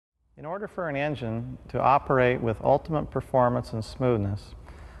In order for an engine to operate with ultimate performance and smoothness,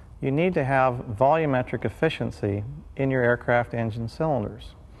 you need to have volumetric efficiency in your aircraft engine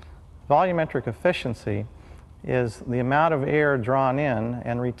cylinders. Volumetric efficiency is the amount of air drawn in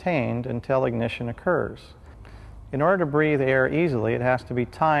and retained until ignition occurs. In order to breathe air easily, it has to be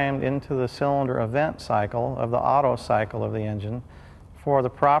timed into the cylinder event cycle of the Otto cycle of the engine for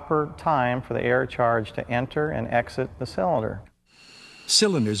the proper time for the air charge to enter and exit the cylinder.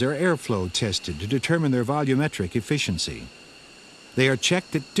 Cylinders are airflow tested to determine their volumetric efficiency. They are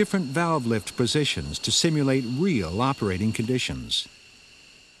checked at different valve lift positions to simulate real operating conditions.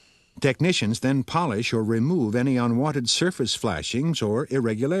 Technicians then polish or remove any unwanted surface flashings or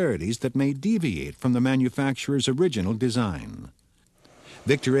irregularities that may deviate from the manufacturer's original design.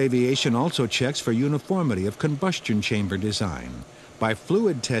 Victor Aviation also checks for uniformity of combustion chamber design by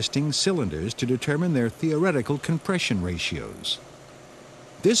fluid testing cylinders to determine their theoretical compression ratios.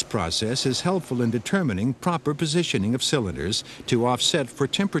 This process is helpful in determining proper positioning of cylinders to offset for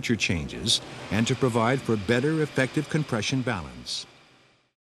temperature changes and to provide for better effective compression balance.